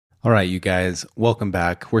All right, you guys, welcome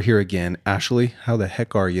back. We're here again. Ashley, how the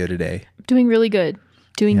heck are you today? Doing really good.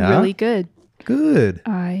 Doing Yeah? really good. Good.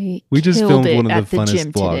 We just killed filmed it one of at the the funnest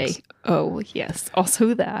gym vlogs. today. Oh, yes.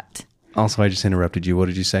 Also that. Also, I just interrupted you. What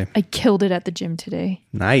did you say? I killed it at the gym today.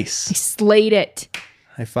 I Nice. slayed it.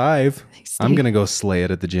 High five. I'm going to go slay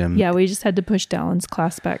it at the gym. Yeah, we just had to push Dallin's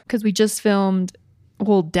class back because we just filmed.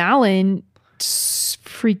 Well, Dallin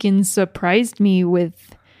freaking surprised me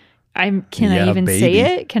with. Can I even say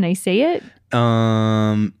it? Can I say it?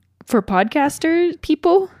 For podcaster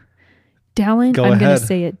people, Dallin. Go I'm going ahead. to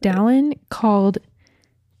say it. Dallin called.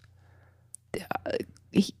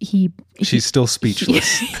 She's still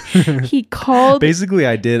speechless. He called. Basically,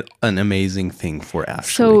 I did an amazing thing for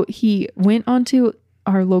Ashley. So he went onto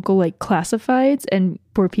our local classifieds and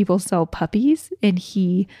where people sell puppies, and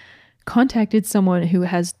he contacted someone who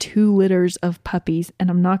has 2 litters of puppies, and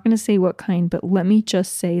I'm not going to say what kind, but let me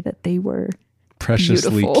just say that they were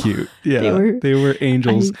Preciously beautiful. cute. Yeah, they were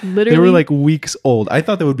angels. I literally- They were like weeks old. I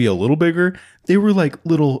thought they would be a little bigger. They were like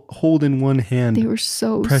little hold in one hand. They were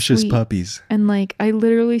so precious sweet. puppies. And I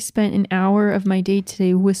literally spent an hour of my day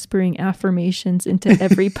today whispering affirmations into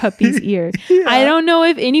every puppy's ear. Yeah. I don't know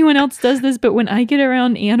if anyone else does this, but when I get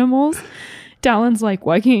around animals, Dallin's like,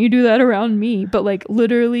 why can't you do that around me? But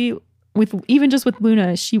literally with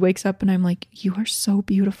Luna, she wakes up and I'm like, you are so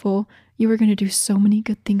beautiful. You are going to do so many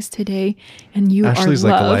good things today. And you Ashley's are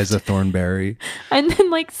like loved. Eliza Thornberry. And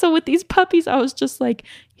then so with these puppies, I was just like,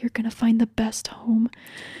 you're going to find the best home.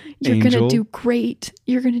 You're going Angel. to do great.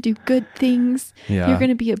 You're going to do good things. Yeah. You're going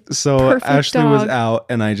to be a So perfect Ashley dog. was out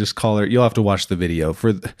and I just call her. You'll have to watch the video.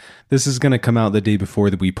 This is going to come out the day before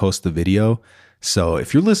that we post the video. So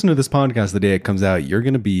if you're listening to this podcast the day it comes out, you're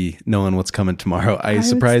going to be knowing what's coming tomorrow. I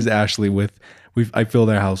surprised Ashley with I filled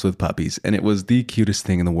our house with puppies and it was the cutest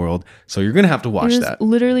thing in the world. So you're going to have to watch It was that.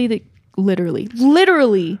 literally the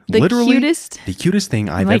cutest. The cutest thing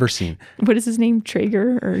I've ever seen. What is his name?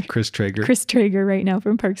 Traeger or Chris Traeger. Chris Traeger right now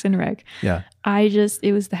from Parks and Rec. Yeah.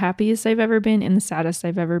 It was the happiest I've ever been and the saddest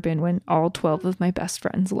I've ever been when all 12 of my best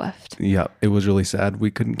friends left. Yeah. It was really sad.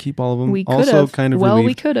 We couldn't keep all of them. We could Also have. kind of we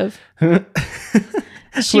relieved. could have.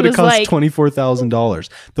 She But it was costs like, $24,000.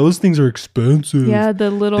 Those things are expensive. yeah, the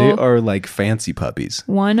They little are like fancy puppies.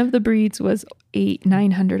 one of the breeds was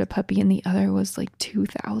 $900 a puppy and the other was like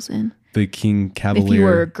 $2,000. The King Cavalier. If you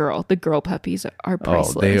were a girl, the girl puppies are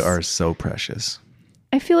priceless. Oh, they are so precious.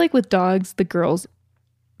 I feel like with dogs, the girls,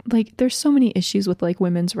 there's so many issues with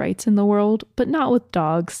women's rights in the world, but not with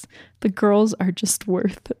dogs. The girls are just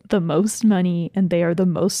worth the most money and they are the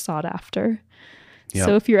most sought after. Yep.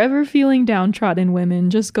 So if you're ever feeling downtrodden, women,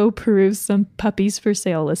 just go peruse some puppies for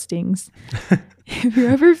sale listings. If you're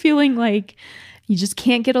ever feeling like you just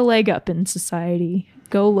can't get a leg up in society,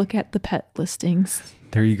 go look at the pet listings.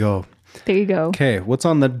 There you go. There you go. Okay, what's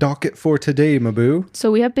on the docket for today, Mabu? So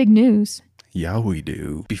we have big news. Yeah, we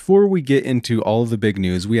do. Before we get into all of the big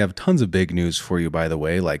news, we have tons of big news for you, by the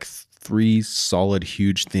way, like 3 solid,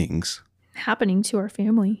 huge things. Happening to our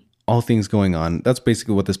family. All things going on. That's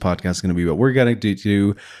basically what this podcast is going to be. But we're going to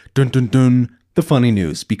do the funny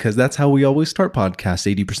news because that's how we always start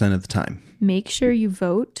podcasts 80% of the time. Make sure you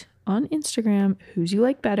vote on Instagram who's you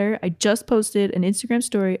like better. I just posted an Instagram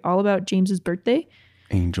story all about James's birthday.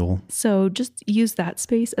 Angel. So just use that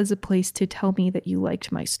space as a place to tell me that you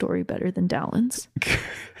liked my story better than Dallin's.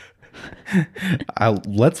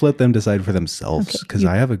 Let's let them decide for themselves because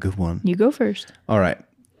Okay, I have a good one. You go first. All right.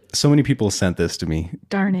 So many people sent this to me.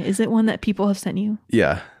 Darn it. Is it one that people have sent you?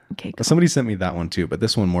 Yeah. Okay, cool. Somebody sent me that one too, but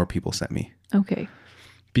this one more people sent me Okay.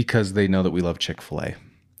 because they know that we love Chick-fil-A.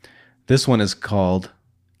 This one is called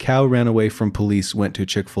Cow Ran Away from Police, Went to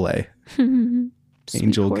Chick-fil-A.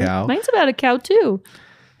 Angel Sweet cow. Mine's about a cow too.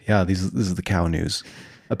 Yeah, this is the cow news.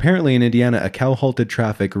 Apparently in Indiana, a cow halted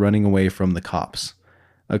traffic running away from the cops.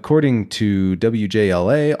 According to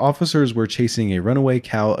WJLA, officers were chasing a runaway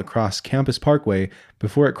cow across Campus Parkway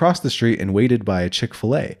before it crossed the street and waited by a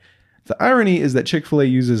Chick-fil-A. The irony is that Chick-fil-A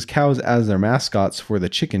uses cows as their mascots for the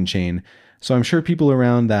chicken chain, so I'm sure people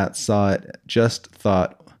around that saw it just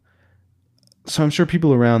thought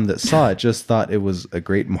it was a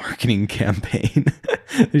great marketing campaign.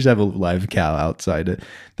 They just have a live cow outside it.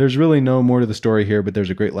 There's really no more to the story here, but there's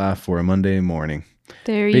a great laugh for a Monday morning.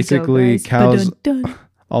 There you Basically, go, guys. cows. Ba-dun-dun.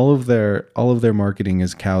 All of their marketing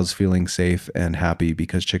is cows feeling safe and happy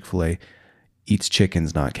because Chick-fil-A eats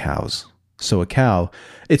chickens, not cows. So a cow.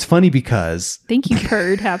 It's funny because Thank you,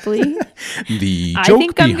 purred happily. the I joke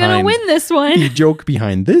think I'm going to win this the one. joke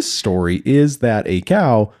behind this story is that a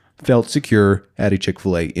cow felt secure at a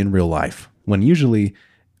Chick-fil-A in real life, when usually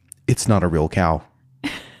it's not a real cow.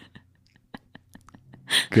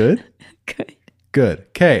 Good? Good. Good.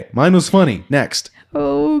 Okay. Mine was funny. Next.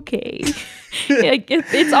 Okay.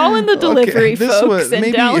 It's all in the delivery, folks. And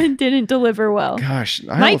Dallin didn't deliver well. Gosh.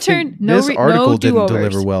 My turn. This article didn't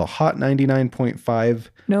deliver well. Hot 99.5.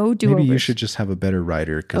 No do-overs. Maybe you should just have a better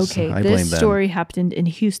writer because I blame them. This story happened in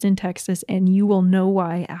Houston, Texas, and you will know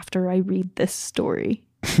why after I read this story.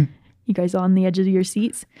 You guys on the edge of your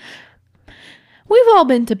seats? We've all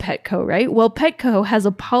been to Petco, right? Well, Petco has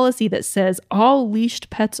a policy that says all leashed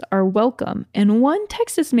pets are welcome. And one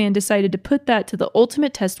Texas man decided to put that to the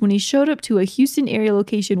ultimate test when he showed up to a Houston area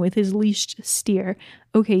location with his leashed steer.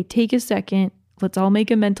 Okay, take a second. Let's all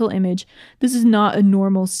make a mental image. This is not a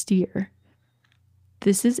normal steer.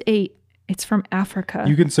 It's from Africa.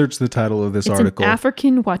 You can search the title of this article. An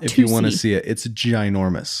African Watusi. If you want to see it. It's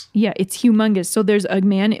ginormous. Yeah, it's humongous. So there's a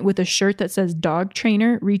man with a shirt that says dog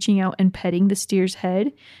trainer reaching out and petting the steer's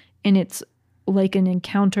head. And it's like an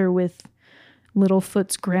encounter with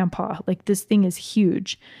Littlefoot's grandpa. Like this thing is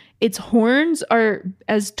huge. Its horns are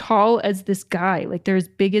as tall as this guy. Like they're as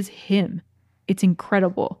big as him. It's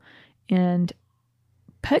incredible. And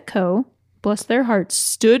Petco, bless their hearts,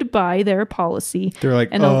 stood by their policy. They're like,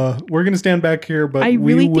 we're going to stand back here, but I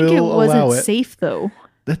really think it wasn't safe, though.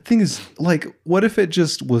 That thing is like, what if it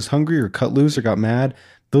just was hungry or cut loose or got mad?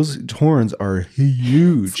 Those horns are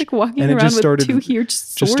huge. It's like walking around with two huge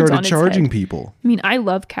swords just started on its charging head. people. I mean, I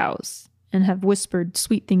love cows and have whispered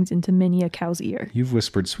sweet things into many a cow's ear. You've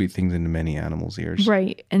whispered sweet things into many animals' ears.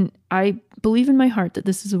 Right. And I believe in my heart that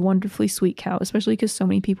this is a wonderfully sweet cow, especially because so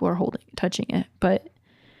many people are touching it. But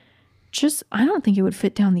I don't think it would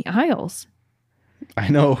fit down the aisles. I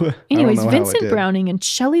know. Anyways, Vincent Browning and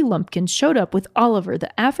Shelley Lumpkin showed up with Oliver,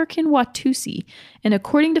 the African Watusi, and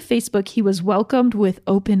according to Facebook, he was welcomed with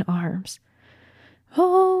open arms.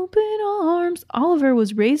 Open arms. Oliver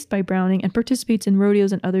was raised by Browning and participates in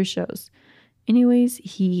rodeos and other shows. Anyways,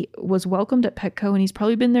 he was welcomed at Petco, and he's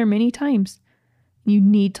probably been there many times. You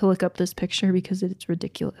need to look up this picture because it's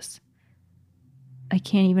ridiculous. I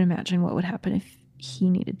can't even imagine what would happen if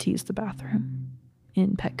he needed to use the bathroom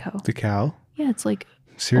in Petco. The cow? Yeah, it's like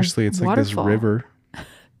seriously, it's waterfall. Like this river.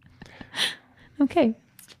 Okay.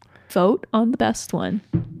 Vote on the best one.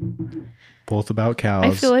 Both about cows.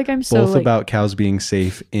 I feel like I'm so both about cows being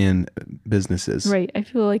safe in businesses. Right. I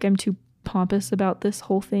feel like I'm too pompous about this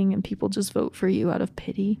whole thing and people just vote for you out of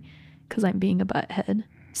pity because I'm being a butthead.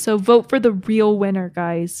 So vote for the real winner,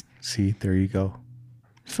 guys. See, there you go.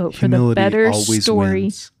 Vote for the better story.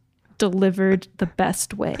 Wins. Delivered the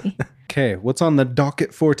best way. Okay, what's on the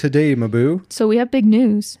docket for today, Maboo? So we have big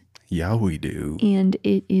news. Yeah, we do. And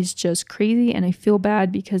it is just crazy, and I feel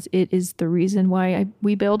bad because it is the reason why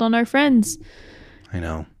we bailed on our friends. I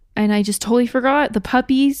know. And I just totally forgot the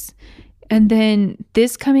puppies. And then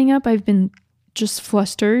this coming up, I've been just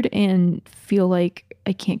flustered and feel like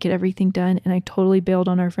I can't get everything done. And I totally bailed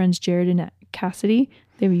on our friends Jared and Cassidy.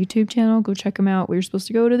 They have a YouTube channel. Go check them out. We were supposed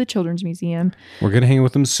to go to the Children's Museum. We're going to hang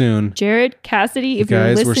with them soon. Jared, Cassidy, if you're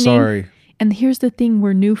listening. Guys, we're sorry. And here's the thing.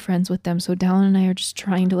 We're new friends with them. So Dallin and I are just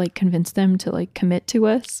trying to convince them to commit to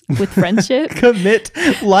us with friendship. Commit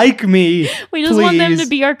like me. We just want them to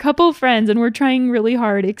be our couple friends. And we're trying really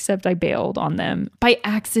hard, except I bailed on them by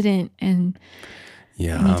accident. And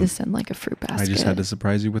I need to send a fruit basket. I just had to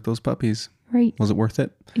surprise you with those puppies. Right. Was it worth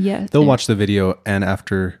it? Yeah. They'll watch the video, and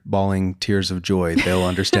after bawling tears of joy, they'll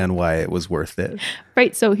understand why it was worth it.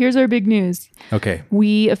 Right. So here's our big news. Okay.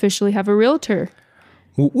 We officially have a realtor.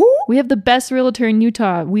 Woo-woo. We have the best realtor in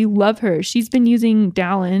Utah. We love her. She's been using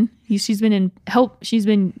Dallin. She's been in help. She's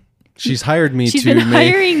hired me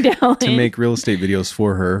to make real estate videos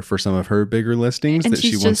for her for some of her bigger listings and that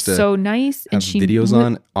she wants to so nice have videos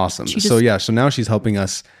on. Awesome. So now she's helping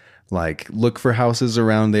us look for houses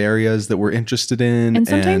around the areas that we're interested in. And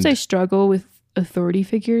sometimes I struggle with authority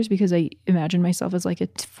figures because I imagine myself as a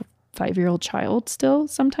 5-year-old child still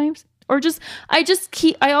sometimes. Or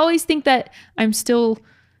I always think that I'm still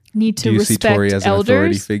need to respect elders. Do you see Tori as an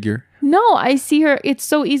authority figure? No, I see her. It's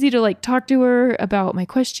so easy to talk to her about my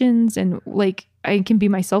questions and I can be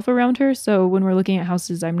myself around her. So when we're looking at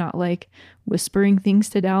houses, I'm not whispering things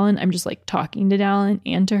to Dallin. I'm just talking to Dallin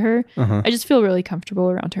and to her. Uh-huh. I just feel really comfortable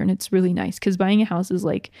around her, and it's really nice because buying a house is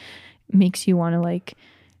makes you want to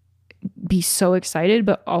be so excited,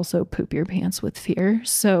 but also poop your pants with fear.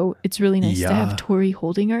 So it's really nice to have Tori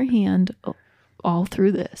holding our hand all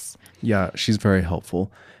through this. Yeah, she's very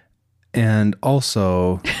helpful. And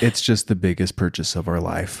also, it's just the biggest purchase of our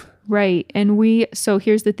life. Right. And so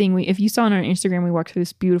here's the thing. If you saw on our Instagram, we walked through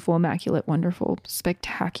this beautiful, immaculate, wonderful,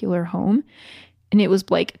 spectacular home. And it was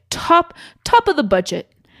top of the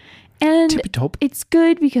budget. And Tippy-top. it's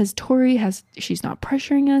good because Tori she's not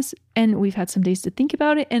pressuring us, and we've had some days to think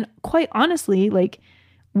about it. And quite honestly, like,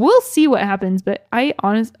 we'll see what happens. But I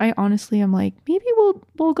honestly am like, maybe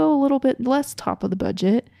we'll go a little bit less top of the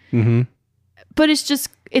budget. Mm-hmm. But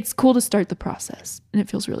it's cool to start the process, and it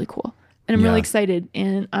feels really cool. And I'm really excited.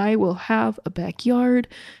 And I will have a backyard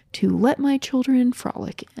to let my children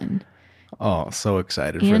frolic in. Oh, so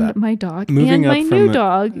excited for that. And my dog. Moving and my new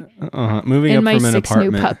dog. Moving up from an apartment. And my 6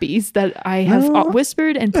 new puppies that I have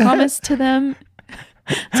whispered and promised to them.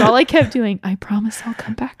 That's all I kept doing. I promise I'll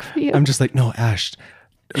come back for you. I'm just like, no, Ash,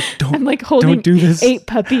 don't. I'm like holding don't do this. 8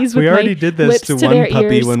 puppies with we already did this to one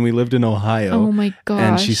puppy ears. when we lived in Ohio. Oh my gosh.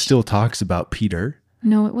 And she still talks about Peter.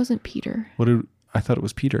 No, it wasn't Peter. I thought it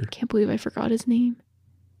was Peter. Can't believe I forgot his name.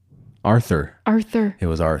 Arthur. It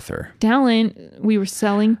was Arthur. Dallin, we were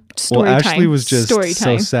selling story time. Ashley was just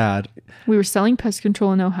so sad. We were selling pest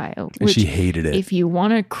control in Ohio. And she hated it. If you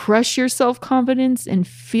want to crush your self-confidence and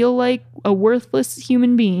feel like a worthless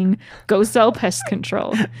human being, go sell pest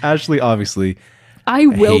control. Ashley, obviously, I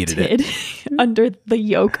wilted under the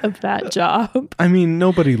yoke of that job. I mean,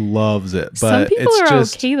 nobody loves it, but some people are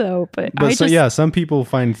okay though. But some people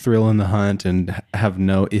find thrill in the hunt and have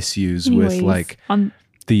no issues with like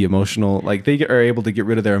the emotional. Like they are able to get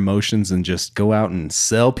rid of their emotions and just go out and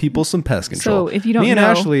sell people some pest control. So if you don't me and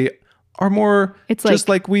Ashley are more. It's just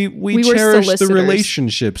like we cherish the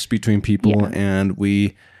relationships between people, and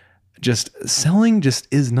we. Just selling just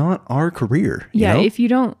is not our career. Yeah, you know? If you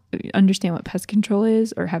don't understand what pest control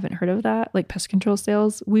is or haven't heard of that, like pest control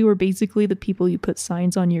sales, we were basically the people you put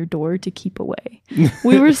signs on your door to keep away.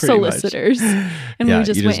 We were solicitors. And we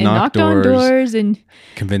just went and knocked on doors and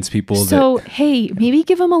convince people hey, maybe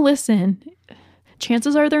give them a listen.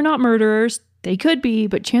 Chances are they're not murderers. They could be,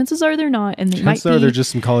 but chances are they're not. And they might be. They're just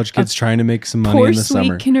some college kids trying to make some money in the summer. Poor,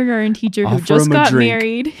 sweet kindergarten teacher who just got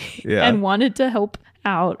married and wanted to help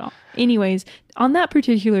out. Anyways, on that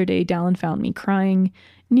particular day, Dallin found me crying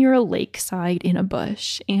near a lakeside in a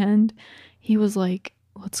bush. And he was like,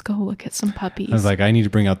 let's go look at some puppies. I was like, I need to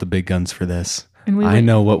bring out the big guns for this. And I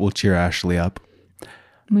know what will cheer Ashley up.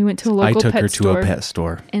 We went to a local pet store. I took her to a pet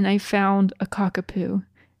store. And I found a cockapoo.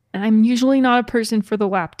 And I'm usually not a person for the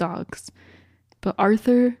lap dogs. But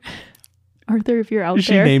Arthur, if you're out there.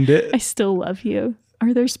 She named it. I still love you.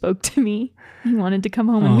 Arthur spoke to me. He wanted to come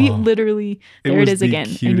home, and we literally, there it is again.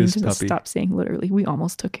 I need to stop saying literally. We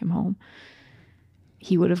almost took him home.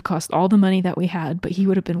 He would have cost all the money that we had, but he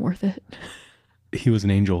would have been worth it. He was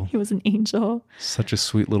an angel. He was an angel. Such a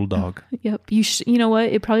sweet little dog. Yep. You know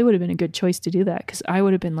what? It probably would have been a good choice to do that, because I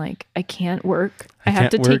would have been like, I can't work. I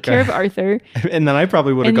have to take care of Arthur. And then I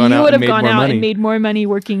probably would have gone out and made more money. And made more money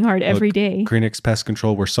working hard every day. Green X Pest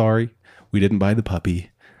Control, we're sorry. We didn't buy the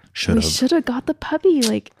puppy. We should have got the puppy.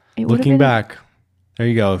 Like, looking back, there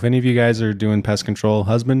you go. If any of you guys are doing pest control,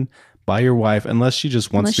 husband, buy your wife, unless she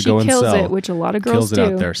just wants to go and sell. It, which a lot of girls do. Kills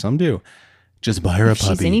it out there. Some do. Just buy her a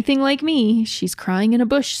puppy. If she's anything like me, she's crying in a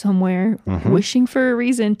bush somewhere, wishing for a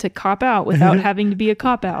reason to cop out without having to be a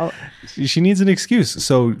cop out. She needs an excuse.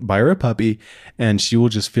 So buy her a puppy, and she will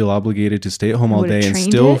just feel obligated to stay at home all day and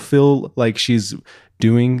still feel like she's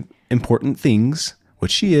doing important things,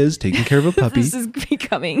 which she is, taking care of a puppy. This is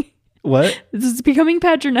becoming... What? This is becoming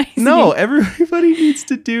patronizing. No, everybody needs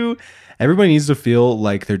to feel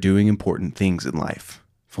like they're doing important things in life.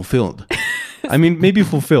 Fulfilled. I mean, maybe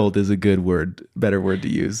fulfilled is a better word to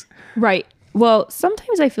use. Right. Well,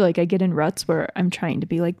 sometimes I feel like I get in ruts where I'm trying to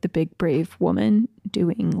be like the big brave woman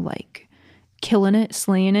doing like killing it,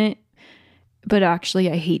 slaying it. But actually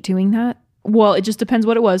I hate doing that. Well, it just depends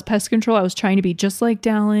what it was. Pest control, I was trying to be just like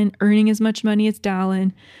Dallin, earning as much money as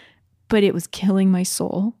Dallin. But it was killing my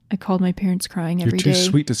soul. I called my parents crying every day. You're too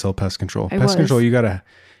sweet to sell pest control. Pest control, you gotta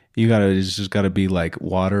be like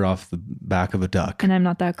water off the back of a duck. And I'm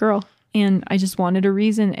not that girl. And I just wanted a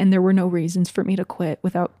reason, and there were no reasons for me to quit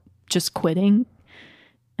without just quitting.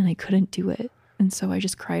 And I couldn't do it. And so I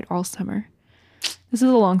just cried all summer. This is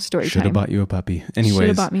a long story. Should have bought you a puppy. Anyways. Should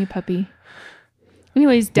have bought me a puppy.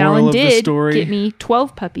 Anyways, Dallin did get me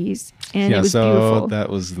 12 puppies, and it was beautiful. That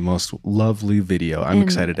was the most lovely video. I'm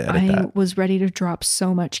excited to edit that. I was ready to drop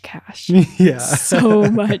so much cash. Yeah. So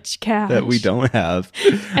much cash. That we don't have.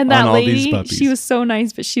 And that lady, she was so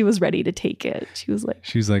nice, but she was ready to take it. She was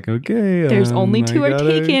like, okay. There's only 2 are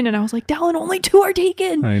taken. And I was like, Dallin, only 2 are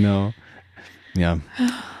taken. I know. Yeah.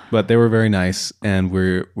 But they were very nice, and I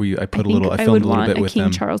filmed a little bit with them. I would want a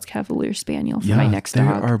King Charles Cavalier Spaniel for my next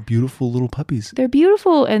dog. They are beautiful little puppies. They're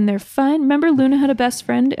beautiful and they're fun. Remember Luna had a best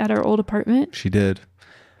friend at our old apartment? She did.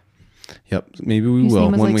 Yep. Maybe we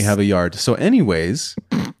will when we have a yard. So anyways,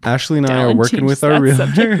 Ashley and I are working with our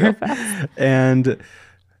realtor, and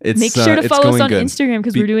Make sure to follow us on Instagram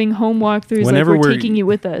because we're doing home walkthroughs. Whenever we're taking you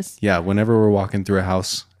with us. Yeah, whenever we're walking through a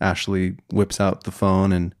house, Ashley whips out the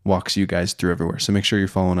phone and walks you guys through everywhere. So make sure you're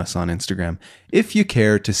following us on Instagram if you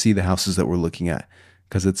care to see the houses that we're looking at,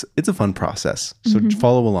 because it's a fun process. So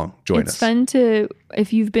follow along, join us. It's fun to,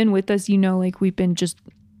 if you've been with us, like we've been just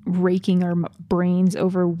raking our brains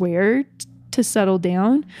over where to settle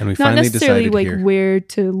down. And we not finally necessarily decided like here. where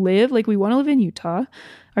to live. Like we want to live in Utah.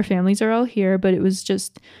 Our families are all here, but it was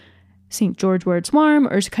just St. George where it's warm,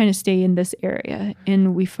 or to kind of stay in this area.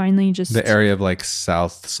 And we finally just... The area of like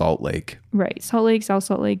South Salt Lake. Right. Salt Lake, South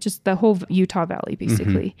Salt Lake, just the whole Utah Valley,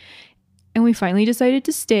 basically. And we finally decided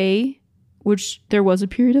to stay, which there was a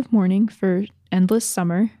period of mourning for endless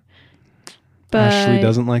summer. But Ashley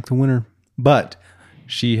doesn't like the winter, but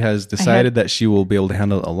she has decided that she will be able to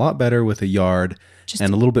handle it a lot better with a yard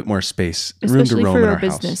and a little bit more space, room to roam in our house. Especially for our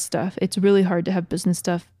business stuff. It's really hard to have business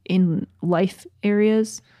stuff in life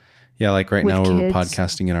areas. Yeah, like right now we're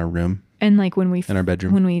podcasting in our room. And like when we in our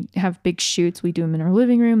bedroom. When we have big shoots, we do them in our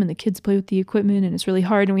living room and the kids play with the equipment, and it's really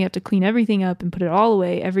hard, and we have to clean everything up and put it all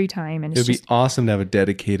away every time. And it'd be awesome to have a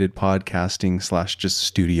dedicated podcasting / just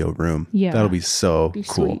studio room. Yeah. That'll be so cool.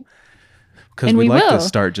 Sweet. Because we'd like to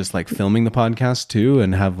start just like filming the podcast too,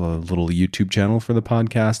 and have a little YouTube channel for the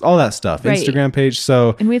podcast, all that stuff, right. Instagram page.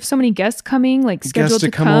 So, and we have so many guests coming, like scheduled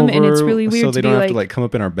to come over, and it's really weird. So they don't have to like come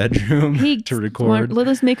up in our bedroom to record. Let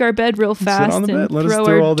us make our bed real fast. Sit on the bed. Let us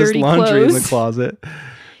throw all this laundry in the closet.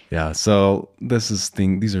 Yeah. So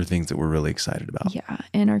these are things that we're really excited about. Yeah,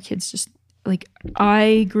 and our kids just like,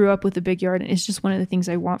 I grew up with a big yard, and it's just one of the things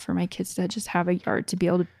I want for my kids, to just have a yard to be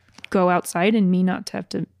able to go outside, and me not to have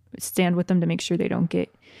to stand with them to make sure they don't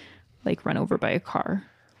get like run over by a car.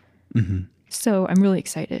 So I'm really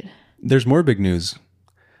excited. There's more big news.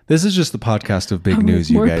 This is just the podcast of big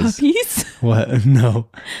news, you guys. More puppies? What? No.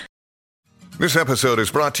 This episode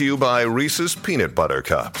is brought to you by Reese's Peanut Butter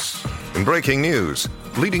Cups. In breaking news,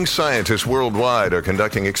 leading scientists worldwide are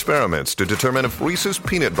conducting experiments to determine if Reese's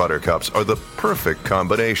Peanut Butter Cups are the perfect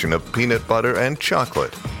combination of peanut butter and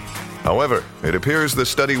chocolate. However, it appears the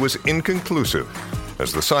study was inconclusive,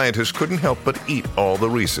 as the scientists couldn't help but eat all the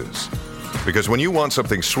Reese's. Because when you want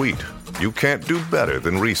something sweet, you can't do better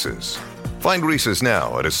than Reese's. Find Reese's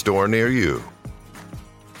now at a store near you.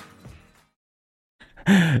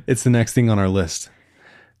 It's the next thing on our list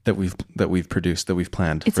that we've produced, that we've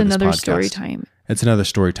planned. It's for this another podcast. story time. It's another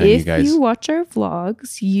story time, you guys. If you watch our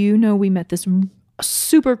vlogs, you know we met this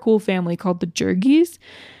super cool family called the Jergies,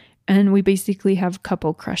 and we basically have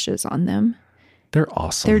couple crushes on them. They're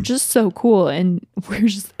awesome. They're just so cool. And we're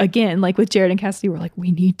just, again, like with Jared and Cassidy, we're like,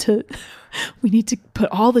 we need to put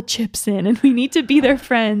all the chips in, and we need to be their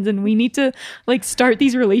friends, and we need to like start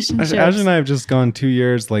these relationships. Ash and I have just gone 2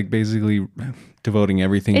 years, like basically devoting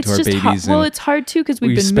everything to our babies. Well, it's hard too, because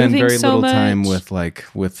we've been spend moving very so little much time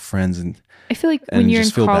with friends, and I feel like when you're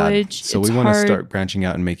in college, so we want to start branching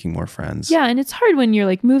out and making more friends. Yeah, and it's hard when you're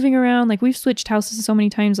like moving around. Like we've switched houses so many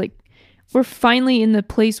times. Like we're finally in the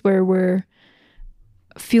place where we're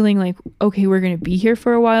feeling like, okay, we're going to be here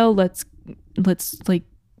for a while. Let's like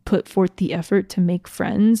put forth the effort to make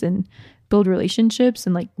friends and build relationships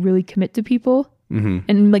and like really commit to people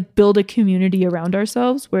and like build a community around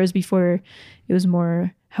ourselves. Whereas before it was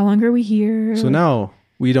more, how long are we here? So now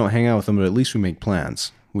we don't hang out with them, but at least we make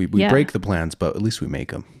plans. We break the plans, but at least we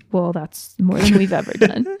make them. Well, that's more than we've ever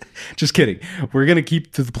done. Just kidding. We're going to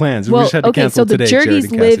keep to the plans. Well, we just had to cancel today. So the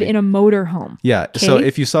Jergies live in a motorhome. Yeah. Okay? So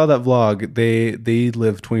if you saw that vlog, they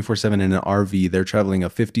live 24/7 in an RV. They're traveling a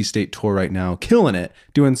 50-state tour right now, killing it,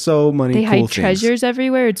 doing so many cool things. They hide treasures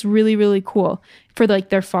everywhere. It's really, really cool for like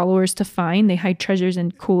their followers to find. They hide treasures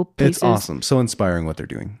in cool places. It's awesome. So inspiring what they're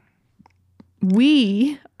doing.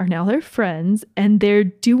 We are now their friends, and they're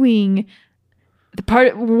doing the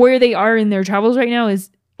part where they are in their travels right now is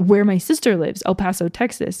where my sister lives, El Paso,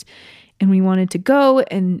 Texas. And we wanted to go,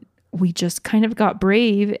 and we just kind of got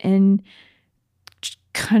brave and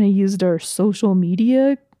kind of used our social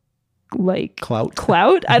media like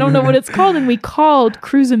clout. I don't know what it's called. And we called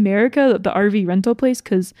Cruise America, the RV rental place,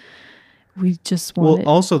 because we just wanted...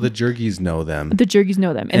 Well, also the Jergies know them. The Jergies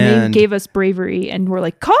know them. And they gave us bravery, and we're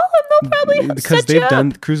like, call them, they'll probably because they've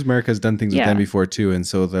done... Cruise America has done things with them before too. And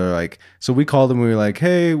so they're like... So we called them, and we were like,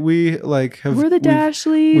 hey, we like have... We're the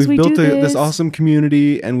Dashleys. We've built this awesome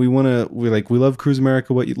community, and we want to... We love Cruise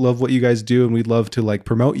America, love what you guys do, and we'd love to like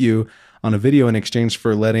promote you on a video in exchange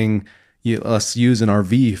for letting... us use an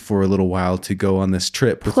RV for a little while to go on this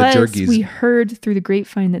trip with the Jergies. We heard through the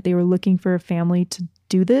grapevine that they were looking for a family to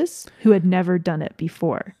do this who had never done it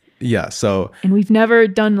before. Yeah. So, and we've never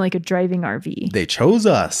done like a driving RV. they chose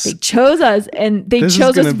us. They chose us, and they This is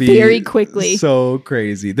chose us gonna be very quickly. So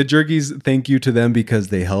crazy. The Jergies, thank you to them because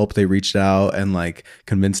they helped. They reached out and like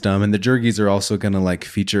convinced them. And the Jergies are also going to like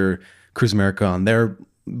feature Cruise America on their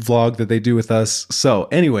vlog that they do with us. So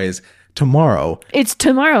anyways, tomorrow. It's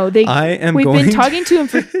tomorrow. We've been talking to him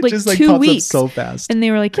for like just, 2 weeks. So fast. And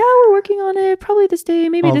they were like, yeah, we're working on it. Probably this day,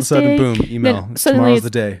 maybe All this of a sudden, day. boom, email. Then suddenly Tomorrow's it's the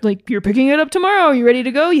day. like, you're picking it up tomorrow. You ready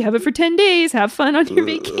to go? You have it for 10 days. Have fun on your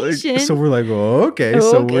vacation. So we're like, oh, okay.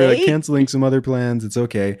 So we're like canceling some other plans. It's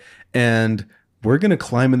okay. And we're going to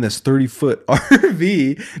climb in this 30-foot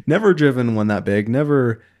RV. Never driven one that big.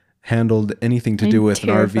 Never handled anything to do with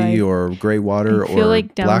terrified. an RV or gray water or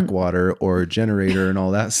like black water or generator and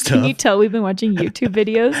all that stuff. Can you tell we've been watching YouTube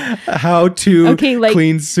videos? How to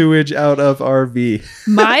clean sewage out of RV.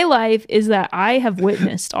 My life is that I have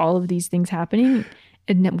witnessed all of these things happening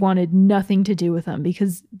and wanted nothing to do with them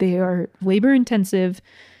because they are labor intensive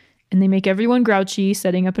and they make everyone grouchy.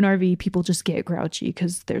 Setting up an RV, people just get grouchy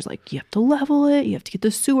because there's like, you have to level it, you have to get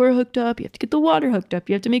the sewer hooked up, you have to get the water hooked up,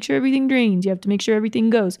 you have to make sure everything drains, you have to make sure everything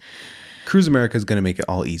goes. Cruise America is going to make it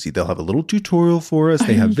all easy. They'll have a little tutorial for us.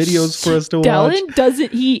 They have videos for us to watch. Dallin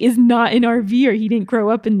he is not an RVer. He didn't grow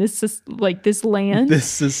up in this land. This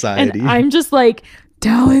society. And I'm just like,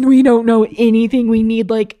 Dallin, we don't know anything. We need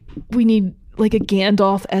like a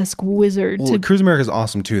Gandalf-esque wizard. Well, Cruise America is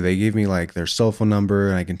awesome too. They gave me like their cell phone number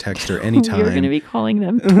and I can text her anytime. You're going to be calling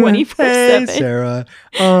them 24/7. Hey, Sarah.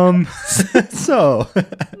 So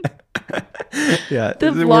yeah,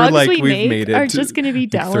 the vlogs we've made it are just going to be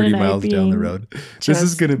Dallin 30 and I miles down the road. This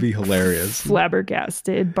is going to be hilarious.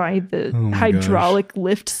 Flabbergasted by the hydraulic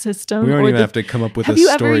lift system. We don't even have to come up with a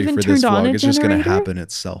story for this vlog. It's just going to happen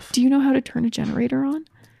itself. Do you know how to turn a generator on?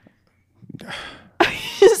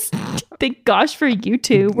 Thank gosh for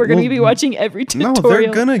YouTube. We're going to be watching every tutorial. No,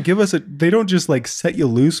 they're going to give us they don't just like set you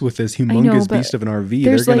loose with this humongous beast of an RV.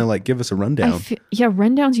 They're going to like give us a rundown.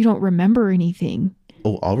 Rundowns, you don't remember anything.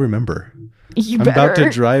 Oh, I'll remember. I'm about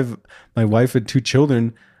to drive my wife and 2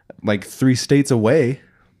 children like 3 states away.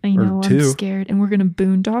 I know, I'm scared. And we're going to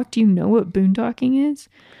boondock. Do you know what boondocking is?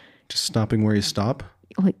 Just stopping where you stop?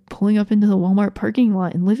 Like pulling up into the Walmart parking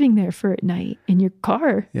lot and living there for at night in your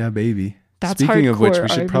car. Yeah, baby. That's Speaking of which, we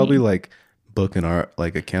should RV. probably like book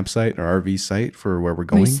a campsite or RV site for where we're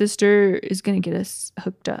going. My sister is going to get us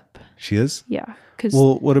hooked up. She is? Yeah.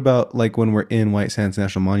 Well, what about like when we're in White Sands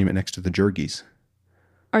National Monument next to the Jergies?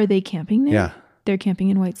 Are they camping there? Yeah. They're camping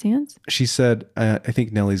in White Sands? She said, I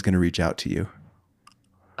think Nellie's going to reach out to you.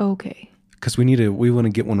 Okay. Because we want to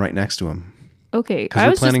get one right next to him. Okay. Because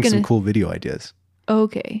we're planning some cool video ideas.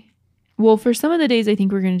 Okay. Well, for some of the days, I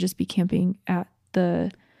think we're going to just be camping at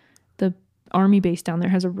the Army base down there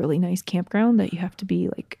has a really nice campground that you have to be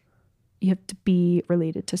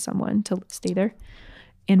related to someone to stay there.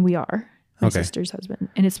 And we are. My sister's husband.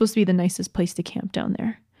 And it's supposed to be the nicest place to camp down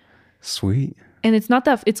there. Sweet. And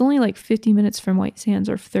it's only like 50 minutes from White Sands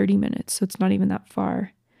or 30 minutes. So it's not even that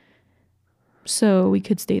far. So we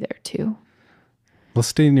could stay there too. We'll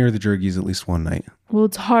stay near the Jergies at least one night. Well,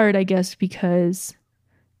 it's hard, I guess, because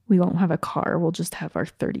we won't have a car. We'll just have our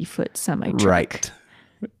 30-foot semi-truck. Right.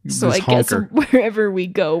 So I guess wherever we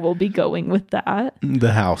go, we'll be going with that.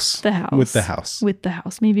 The house. With the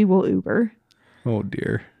house. Maybe we'll Uber. Oh,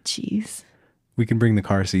 dear. Jeez. We can bring the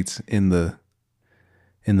car seats in the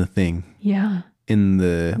thing. Yeah.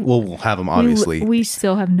 We'll have them, obviously. We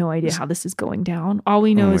still have no idea how this is going down. All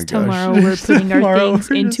we know is tomorrow we're putting our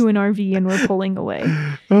things into an RV and we're pulling away.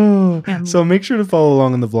 So make sure to follow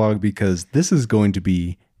along in the vlog because this is going to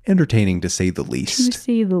be entertaining to say the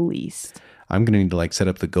least. I'm going to need to like set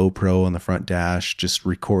up the GoPro on the front dash, just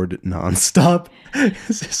record it nonstop.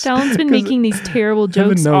 Dallin's been making these terrible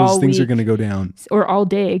jokes all week. Things are going to go down. Or all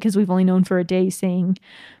day because we've only known for a day saying,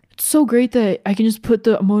 it's so great that I can just put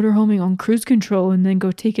the motorhoming on cruise control and then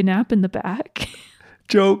go take a nap in the back.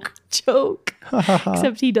 Joke.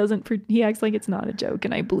 Except he acts like it's not a joke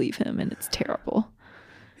and I believe him and it's terrible.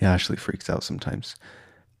 Yeah, Ashley freaks out sometimes.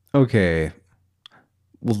 Okay.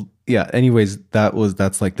 Well, yeah, anyways,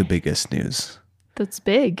 that's like the biggest news. That's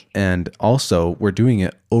big. And also, we're doing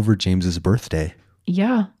it over James's birthday.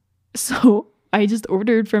 Yeah. So I just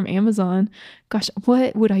ordered from Amazon. Gosh,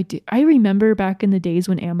 what would I do? I remember back in the days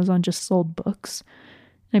when Amazon just sold books.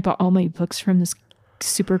 And I bought all my books from this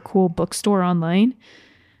super cool bookstore online.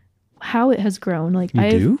 How it has grown. Like you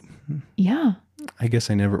do? Yeah. I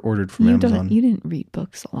guess I never ordered from Amazon. You didn't read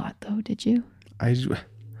books a lot though, did you? I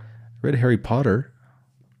read Harry Potter.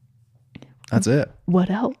 That's it. What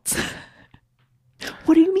else?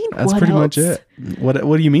 What do you mean? That's pretty much it. What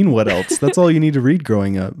do you mean? What else? That's all you need to read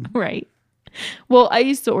growing up. Right. Well, I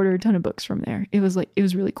used to order a ton of books from there. It was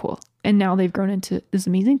really cool. And now they've grown into this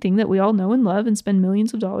amazing thing that we all know and love and spend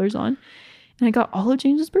millions of dollars on. And I got all of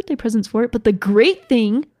James's birthday presents for it. But the great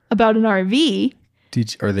thing about an RV...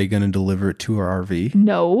 Are they going to deliver it to our RV?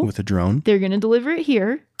 No. With a drone? They're going to deliver it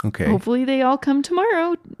here. Okay. Hopefully they all come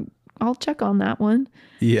tomorrow. I'll check on that one.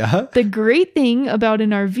 Yeah. The great thing about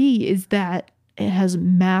an RV is that it has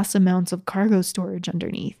mass amounts of cargo storage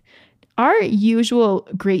underneath. Our usual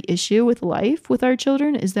great issue with life with our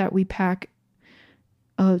children is that we pack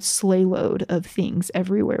a sleigh load of things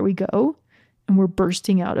everywhere we go, and we're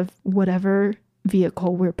bursting out of whatever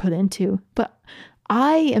vehicle we're put into. But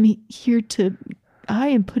I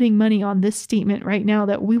am putting money on this statement right now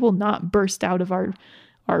that we will not burst out of our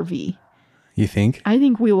RV. You think? I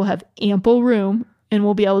think we will have ample room, and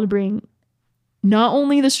we'll be able to bring not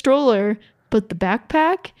only the stroller, but the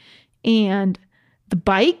backpack and the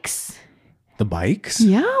bikes. The bikes?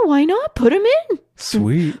 Yeah, why not? Put them in.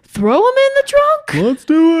 Sweet. Throw them in the trunk. Let's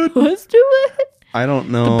do it. Let's do it. I don't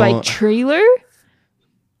know. The bike trailer.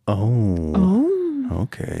 Oh.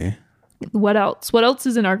 Okay. What else? What else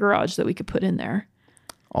is in our garage that we could put in there?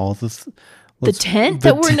 All this. The tent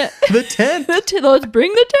The tent. Let's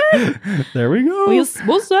bring the tent. There we go. We'll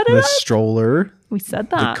set it the up. Stroller. We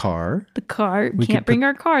said that. The car. We can't bring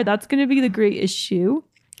our car. That's going to be the great issue.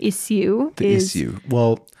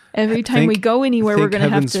 Well, every time we go anywhere, we're going to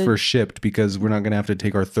have to. Heavens for shipped, because we're not going to have to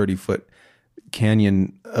take our 30-foot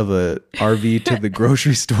canyon of a RV to the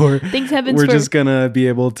grocery store. Thanks heavens we're just going to be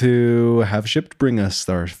able to have shipped bring us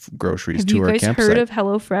our groceries to our campsite. Have you guys heard of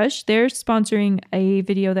HelloFresh? They're sponsoring a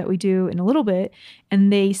video that we do in a little bit,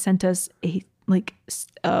 and they sent us a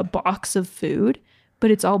box of food,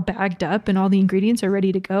 but it's all bagged up and all the ingredients are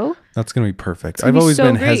ready to go. That's going to be perfect. I've always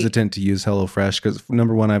been hesitant to use HelloFresh because,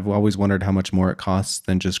 number one, I've always wondered how much more it costs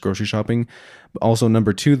than just grocery shopping. But also,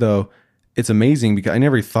 number two, though, it's amazing because I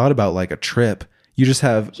never thought about like a trip. You just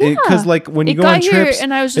have, because like when you go on trips,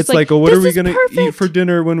 and I was just it's like, oh, what are we going to eat for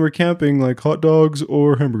dinner when we're camping? Like hot dogs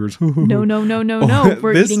or hamburgers? No.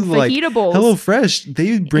 We're eating fajita bowls. HelloFresh,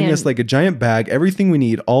 they bring us like a giant bag, everything we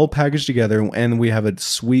need, all packaged together. And we have a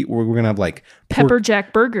sweet, we're going to have like Pepper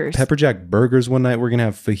Jack burgers. Pepper Jack burgers one night. We're going to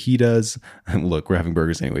have fajitas. Look, we're having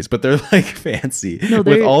burgers anyways, but they're like fancy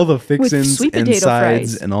with all the fixins and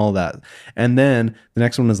sides and all that. And then the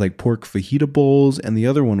next one is like pork fajita bowls. And the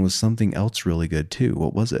other one was something else really good too.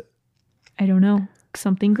 What was it? I don't know.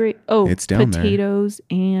 Something great. Oh, it's down potatoes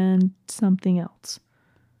there. And something else.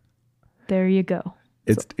 There you go.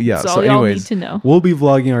 So anyways, need to know. We'll be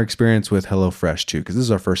vlogging our experience with HelloFresh too, because this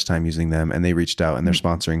is our first time using them, and they reached out and they're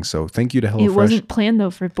sponsoring. So thank you to HelloFresh. It wasn't planned though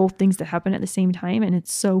for both things to happen at the same time, and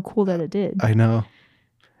it's so cool that it did. I know.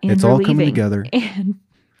 And it's all coming together, and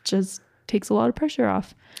just takes a lot of pressure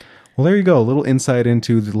off. Well, there you go. A little insight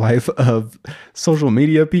into the life of social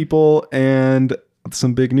media people and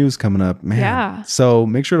some big news coming up, man. Yeah. So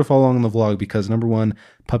make sure to follow along in the vlog, because number one,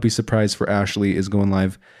 puppy surprise for Ashley is going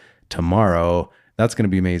live tomorrow. That's going to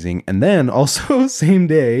be amazing. And then also same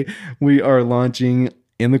day, we are launching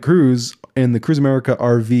in the Cruise America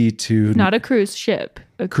RV to... Not a cruise ship.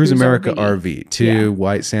 A Cruise America RV to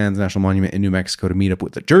White Sands National Monument in New Mexico to meet up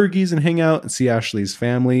with the Jurgies and hang out and see Ashley's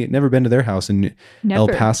family. Never been to their house in El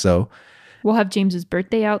Paso. We'll have James's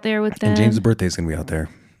birthday out there with them. And James's birthday is going to be out there.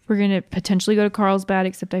 We're going to potentially go to Carlsbad,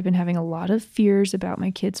 except I've been having a lot of fears about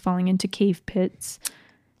my kids falling into cave pits.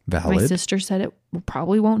 Valid. My sister said it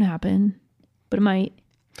probably won't happen, but it might.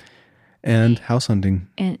 And house hunting.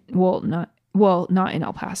 And not in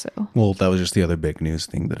El Paso. Well, that was just the other big news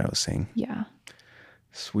thing that I was saying. Yeah.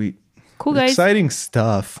 Sweet. Cool, guys. Exciting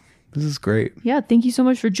stuff. This is great. Yeah. Thank you so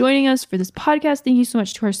much for joining us for this podcast. Thank you so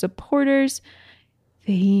much to our supporters.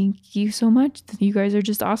 Thank you so much. You guys are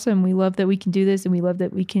just awesome. We love that we can do this, and we love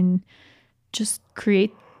that we can just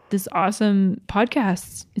create this awesome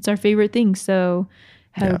podcast. It's our favorite thing. So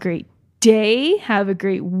have a great day. Have a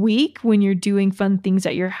great week. When you're doing fun things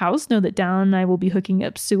at your house, know that Dallin and I will be hooking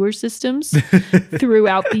up sewer systems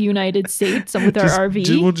throughout the United States with our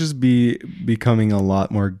RV. We'll just be becoming a lot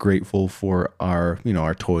more grateful for our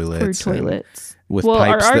toilets. For toilets. With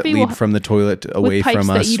pipes that lead from the toilet away from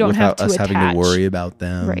us without us having to worry about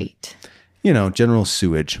them. Right. General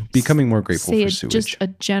sewage. Becoming more grateful for sewage. Just a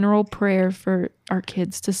general prayer for our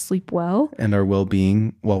kids to sleep well. And our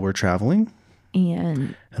well-being while we're traveling.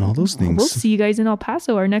 And all those things. We'll see you guys in El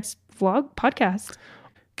Paso, our next vlog podcast.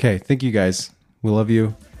 Okay. Thank you guys. We love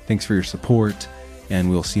you. Thanks for your support. And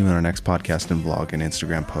we'll see you in our next podcast and vlog and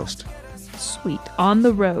Instagram post. Sweet. On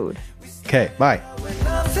the road. Okay. Bye.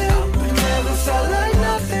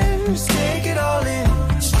 Take it all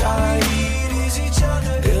in. Start eating each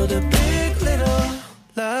other. Build a